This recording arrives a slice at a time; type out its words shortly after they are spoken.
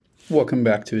Welcome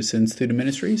back to Ascend Student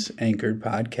Ministries Anchored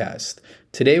Podcast.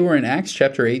 Today we're in Acts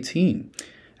chapter 18.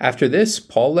 After this,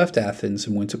 Paul left Athens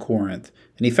and went to Corinth,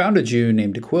 and he found a Jew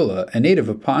named Aquila, a native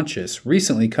of Pontus,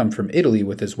 recently come from Italy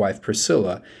with his wife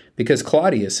Priscilla, because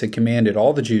Claudius had commanded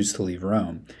all the Jews to leave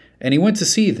Rome. And he went to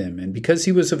see them, and because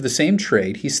he was of the same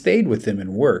trade, he stayed with them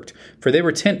and worked, for they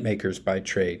were tent makers by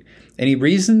trade. And he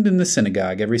reasoned in the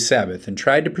synagogue every Sabbath and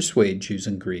tried to persuade Jews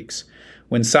and Greeks.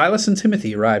 When Silas and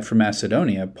Timothy arrived from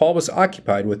Macedonia, Paul was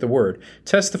occupied with the word,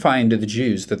 testifying to the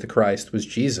Jews that the Christ was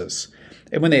Jesus.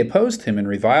 And when they opposed him and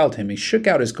reviled him, he shook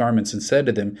out his garments and said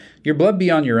to them, "Your blood be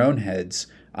on your own heads.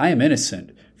 I am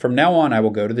innocent. From now on I will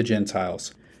go to the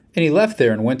Gentiles." And he left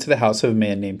there and went to the house of a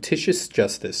man named Titius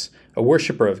Justus, a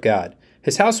worshipper of God.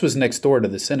 His house was next door to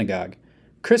the synagogue.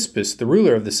 Crispus, the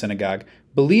ruler of the synagogue,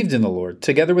 believed in the Lord,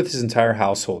 together with his entire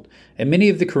household, and many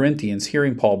of the Corinthians,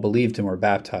 hearing Paul, believed and were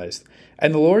baptized.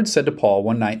 And the Lord said to Paul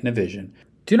one night in a vision,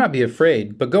 "Do not be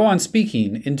afraid, but go on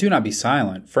speaking, and do not be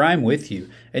silent, for I am with you,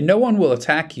 and no one will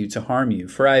attack you to harm you,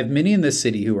 for I have many in this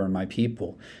city who are my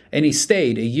people." And he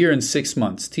stayed 1 year and 6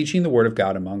 months, teaching the word of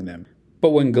God among them. But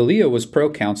when Gallio was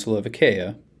proconsul of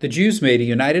Achaia, the Jews made a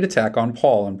united attack on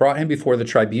Paul and brought him before the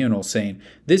tribunal, saying,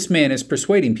 "This man is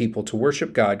persuading people to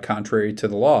worship God contrary to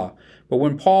the law." But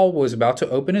when Paul was about to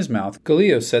open his mouth,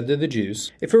 Gallio said to the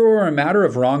Jews, "If it were a matter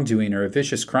of wrongdoing or a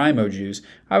vicious crime, O Jews,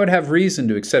 I would have reason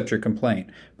to accept your complaint.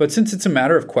 But since it's a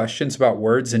matter of questions about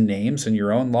words and names and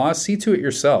your own laws, see to it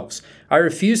yourselves. I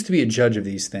refuse to be a judge of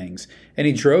these things." And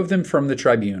he drove them from the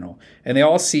tribunal. And they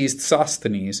all seized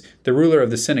Sosthenes, the ruler of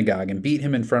the synagogue, and beat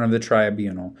him in front of the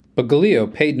tribunal. But Gallio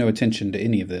paid no attention to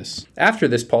any of this. After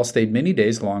this, Paul stayed many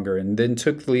days longer, and then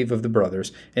took leave of the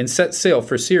brothers, and set sail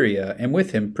for Syria, and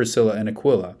with him Priscilla and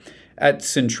Aquila. At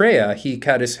Cenchrea he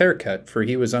cut his haircut, for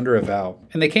he was under a vow.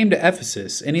 And they came to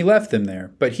Ephesus, and he left them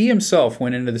there. But he himself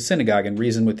went into the synagogue and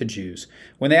reasoned with the Jews.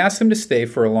 When they asked him to stay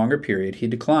for a longer period, he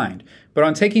declined. But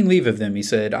on taking leave of them, he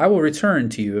said, "I will return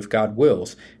to you if God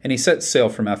wills." And he set sail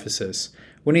from Ephesus.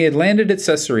 When he had landed at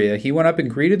Caesarea, he went up and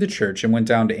greeted the church and went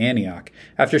down to Antioch.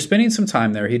 After spending some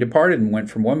time there, he departed and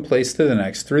went from one place to the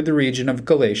next through the region of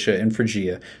Galatia and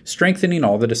Phrygia, strengthening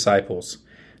all the disciples.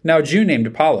 Now a Jew named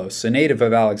Apollos, a native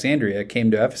of Alexandria,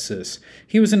 came to Ephesus.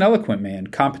 He was an eloquent man,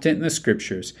 competent in the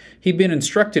Scriptures. He had been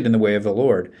instructed in the way of the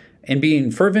Lord. And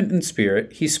being fervent in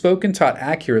spirit, he spoke and taught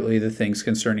accurately the things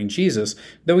concerning Jesus,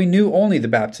 though he knew only the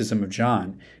baptism of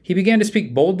John. He began to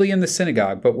speak boldly in the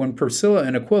synagogue, but when Priscilla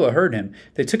and Aquila heard him,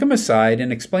 they took him aside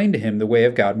and explained to him the way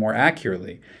of God more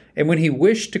accurately. And when he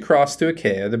wished to cross to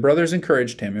Achaia, the brothers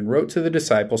encouraged him and wrote to the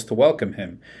disciples to welcome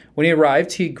him. When he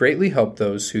arrived, he greatly helped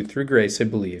those who through grace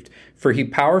had believed, for he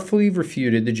powerfully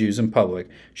refuted the Jews in public,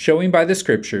 showing by the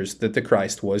Scriptures that the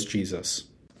Christ was Jesus.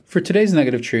 For today's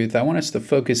negative truth, I want us to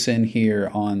focus in here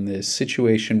on this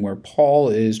situation where Paul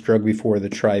is dragged before the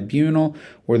tribunal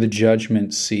or the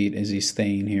judgment seat as he's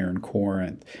staying here in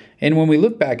Corinth. And when we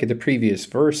look back at the previous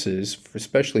verses,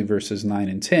 especially verses 9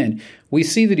 and 10, we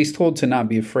see that he's told to not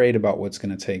be afraid about what's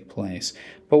going to take place.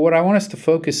 But what I want us to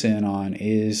focus in on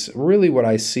is really what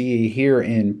I see here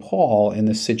in Paul in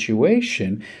the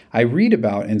situation I read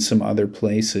about in some other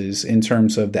places in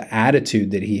terms of the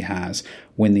attitude that he has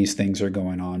when these things are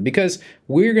going on. Because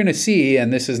we're going to see,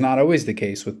 and this is not always the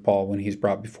case with Paul when he's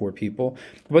brought before people,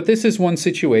 but this is one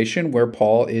situation where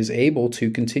Paul is able to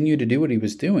continue to do what he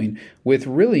was doing with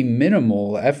really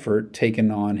minimal effort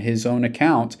taken on his own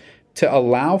account to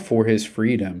allow for his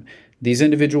freedom. These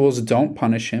individuals don't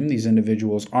punish him. These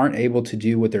individuals aren't able to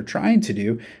do what they're trying to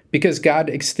do because God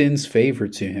extends favor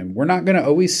to him. We're not going to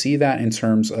always see that in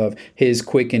terms of his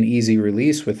quick and easy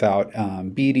release without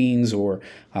beatings or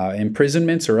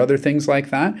imprisonments or other things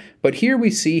like that. But here we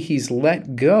see he's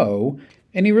let go,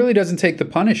 and he really doesn't take the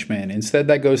punishment. Instead,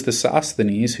 that goes to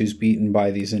Sosthenes, who's beaten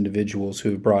by these individuals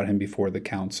who have brought him before the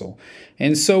council.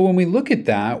 And so when we look at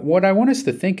that, what I want us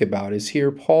to think about is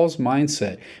here Paul's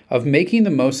mindset of making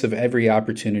the most of every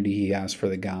opportunity he has for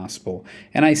the gospel.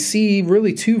 And I see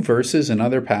really two verses and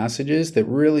other passages that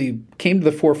really came to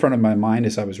the forefront of my mind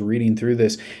as I was reading through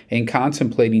this and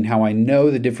contemplating how I know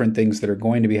the different things that are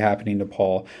going to be happening to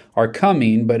Paul are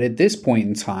coming, but at this point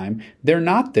in time, they're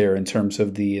not there in terms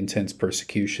of the intense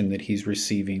persecution that he's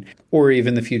receiving or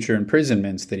even the future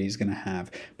imprisonments that he's going to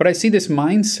have. But I see this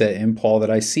mindset in Paul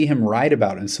that I see him write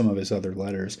about in some of his other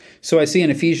letters. So I see in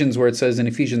Ephesians where it says in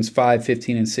Ephesians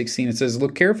 5:15 and 16, it says,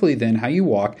 "Look carefully then how you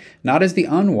walk, not as the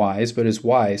unwise, but as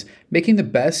wise, making the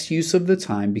best use of the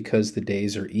time because the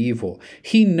days are evil."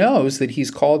 He knows that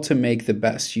he's called to make the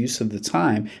best use of the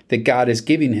time that God is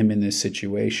giving him in this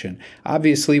situation.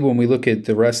 Obviously, when we look at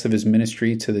the rest of his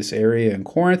ministry to this area in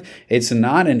Corinth, it's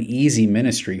not an easy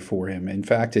ministry for him. In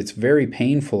fact, it's very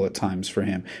painful at times for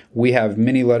him. We have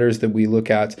many letters that we look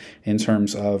at in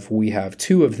terms of, we have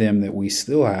 2 of them that we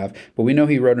still have, but we know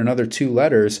he wrote another 2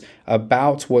 letters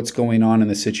about what's going on in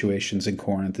the situations in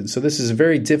Corinth. And so this is a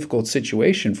very difficult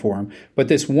situation for him. But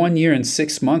this 1 year and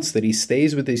 6 months that he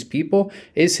stays with these people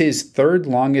is his 3rd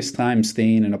longest time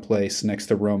staying in a place next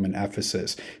to Rome and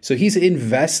Ephesus. So he's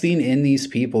investing in these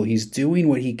people. He's doing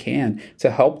what he can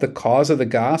to help the cause of the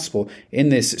gospel in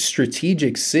this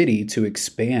strategic city to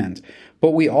expand.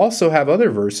 But we also have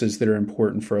other verses that are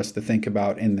important for us to think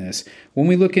about in this. When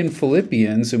we look in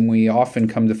Philippians, and we often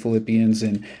come to Philippians,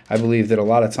 and I believe that a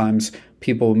lot of times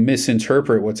people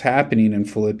misinterpret what's happening in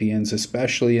Philippians,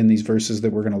 especially in these verses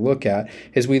that we're going to look at.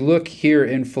 As we look here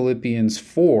in Philippians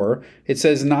 4, it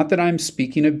says, "Not that I'm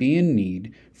speaking of being in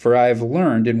need, for I have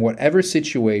learned in whatever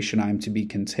situation I am to be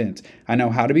content. I know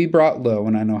how to be brought low,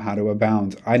 and I know how to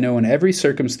abound. I know in every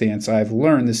circumstance I have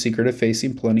learned the secret of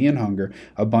facing plenty and hunger,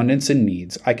 abundance and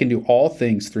needs. I can do all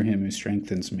things through him who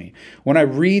strengthens me." When I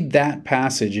read that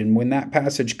passage, and when that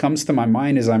passage comes to my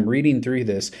mind as I'm reading through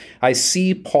this, I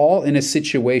see Paul in a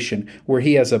situation where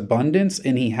he has abundance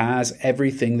and he has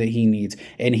everything that he needs,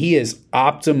 and he is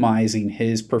optimizing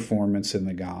his performance in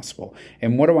the gospel.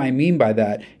 And what do I mean by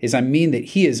that? Is I mean that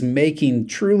he is making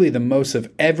truly the most of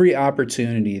every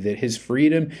opportunity that his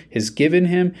freedom has given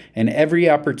him, and every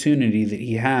opportunity that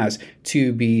he has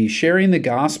to be sharing the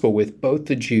gospel with both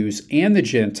the Jews and the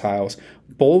Gentiles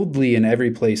boldly in every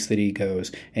place that he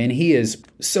goes. And he is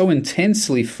so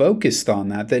intensely focused on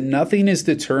that nothing is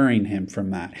deterring him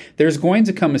from that. There's going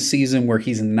to come a season where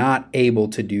he's not able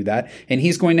to do that, and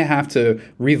he's going to have to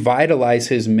revitalize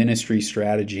his ministry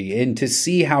strategy and to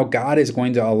see how God is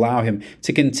going to allow him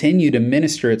to continue to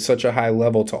minister at such a high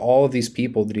level to all of these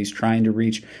people that he's trying to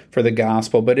reach for the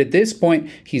gospel. But at this point,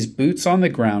 he's boots on the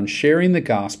ground, sharing the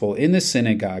gospel in the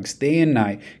synagogues day and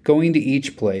night, going to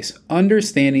each place,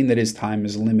 understanding that his time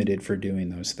is limited for doing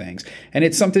those things. And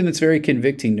it's something that's very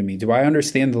convicting to me. Do I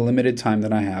understand the limited time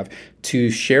that I have to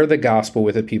share the gospel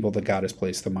with the people that God has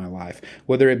placed in my life?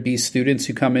 Whether it be students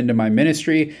who come into my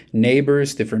ministry,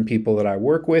 neighbors, different people that I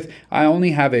work with, I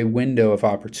only have a window of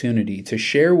opportunity to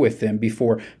share with them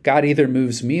before God either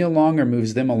moves me along or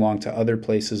moves them along to other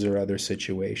places or other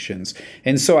situations.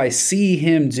 And so I see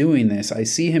him doing this. I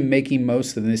see him making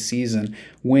most of this season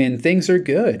when things are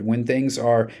good, when things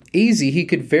are easy. He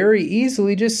could very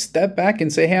easily just step back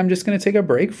and say, hey, I'm just going to take a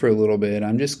break for a little bit.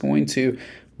 I'm just going to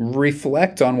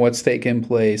reflect on what's taken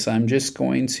place. I'm just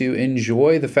going to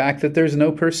enjoy the fact that there's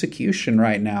no persecution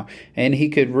right now. And he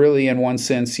could really, in one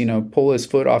sense, pull his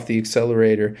foot off the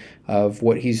accelerator of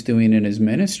what he's doing in his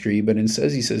ministry. But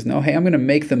instead, he says, no, hey, I'm going to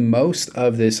make the most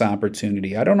of this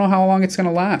opportunity. I don't know how long it's going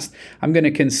to last. I'm going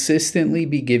to consistently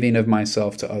be giving of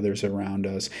myself to others around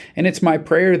us. And it's my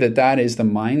prayer that that is the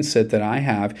mindset that I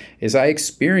have as I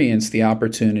experience the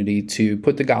opportunity to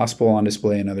put the gospel on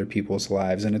display in other people's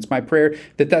lives. And it's my prayer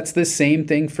that that's the same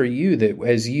thing for you, that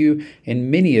as you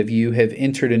and many of you have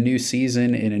entered a new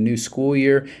season in a new school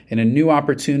year and a new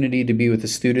opportunity to be with the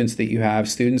students that you have,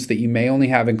 students that you may only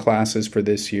have in classes for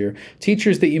this year,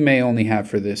 teachers that you may only have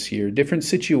for this year, different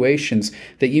situations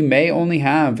that you may only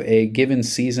have a given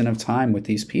season of time with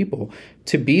these people,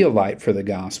 to be a light for the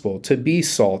gospel, to be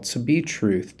salt, to be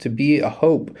truth, to be a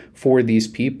hope for these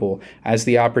people as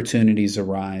the opportunities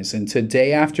arise. And to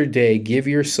day after day, give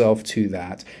yourself to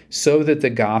that so that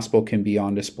the gospel can be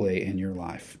on display in your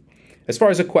life. As far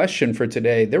as a question for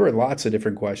today, there were lots of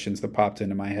different questions that popped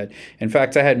into my head. In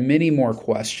fact, I had many more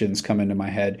questions come into my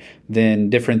head than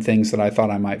different things that I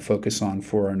thought I might focus on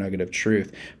for our nugget of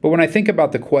truth. But when I think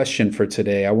about the question for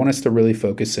today, I want us to really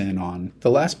focus in on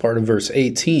the last part of verse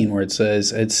 18, where it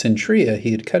says, at Centuria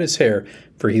he had cut his hair,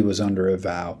 for he was under a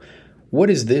vow. What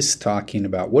is this talking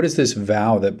about? What is this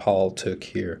vow that Paul took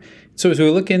here? So as we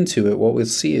look into it, what we'll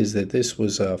see is that this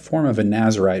was a form of a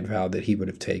Nazirite vow that he would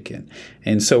have taken.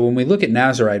 And so when we look at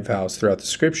Nazirite vows throughout the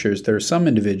scriptures, there are some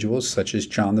individuals, such as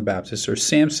John the Baptist or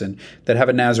Samson, that have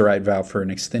a Nazirite vow for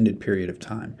an extended period of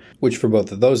time, which for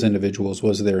both of those individuals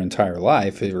was their entire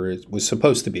life, or it was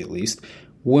supposed to be at least.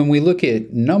 When we look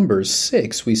at Numbers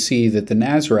 6, we see that the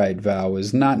Nazirite vow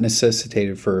is not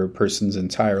necessitated for a person's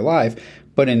entire life,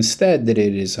 but instead that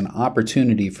it is an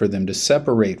opportunity for them to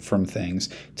separate from things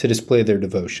to display their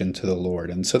devotion to the Lord.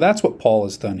 And so that's what Paul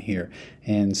has done here.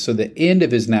 And so the end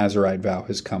of his Nazirite vow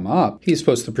has come up. He's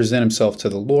supposed to present himself to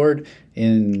the Lord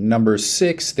In Numbers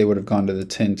 6, they would have gone to the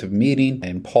tent of meeting.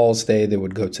 In Paul's day, they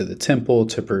would go to the temple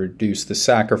to produce the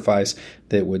sacrifice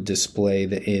that would display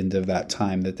the end of that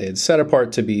time that they had set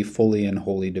apart to be fully and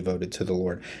wholly devoted to the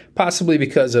Lord. Possibly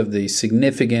because of the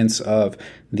significance of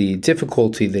the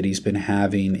difficulty that he's been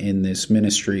having in this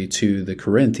ministry to the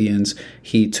Corinthians,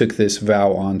 he took this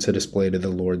vow on to display to the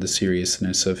Lord the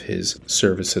seriousness of his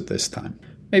service at this time.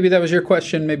 Maybe that was your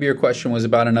question. Maybe your question was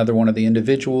about another one of the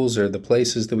individuals or the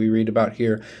places that we read about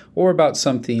here, or about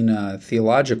something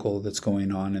theological that's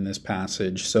going on in this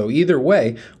passage. So either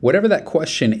way, whatever that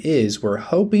question is, we're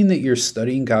hoping that you're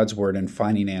studying God's Word and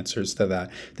finding answers to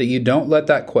that you don't let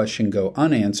that question go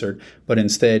unanswered, but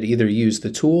instead either use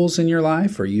the tools in your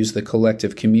life or use the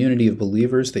collective community of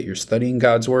believers that you're studying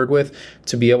God's Word with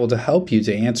to be able to help you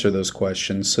to answer those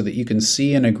questions so that you can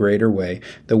see in a greater way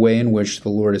the way in which the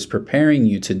Lord is preparing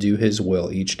you to do His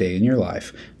will each day in your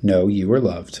life. Know you are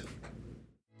loved.